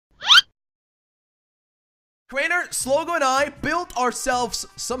Crainer, Slogo, and I built ourselves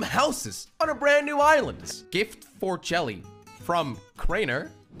some houses on a brand new island. Gift for Jelly from Crainer.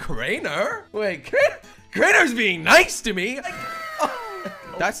 Crainer? Wait, Crainer's being nice to me.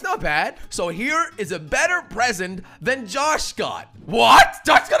 That's not bad. So here is a better present than Josh got. What?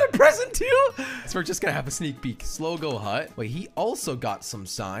 Josh got a present too? So we're just gonna have a sneak peek. Slogo hut. Wait, he also got some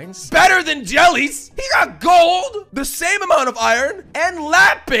signs. Better than Jellies. He got gold, the same amount of iron, and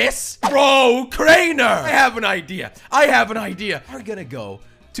lapis. Bro, Crainer. I have an idea. We're gonna go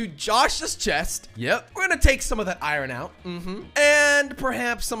to Josh's chest. Yep. We're gonna take some of that iron out. And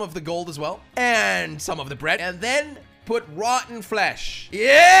perhaps some of the gold as well. And some of the bread. And then put rotten flesh.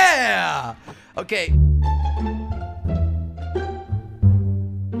 Yeah. Okay.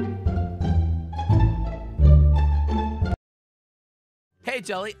 Hey,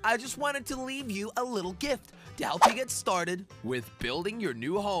 Jelly, I just wanted to leave you a little gift to help you get started with building your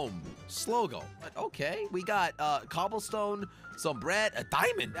new home. Slogo. Okay, we got cobblestone, some bread, a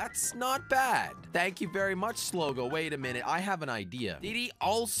diamond. That's not bad. Thank you very much, Slogo. Wait a minute, I have an idea. Did he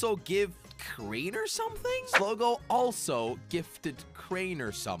also give Crainer something? Slogo also gifted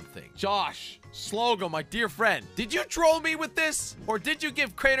Crainer something. Josh, Slogo, my dear friend, did you troll me with this? Or did you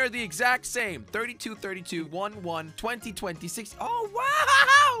give Crainer the exact same? 32, 32, 1, 1, 20, 26. Oh,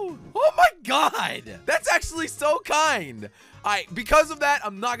 wow! Oh my god! That's actually so kind. Because of that,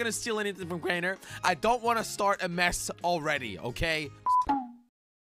 I'm not gonna steal anything from Crainer. I don't want to start a mess already, okay?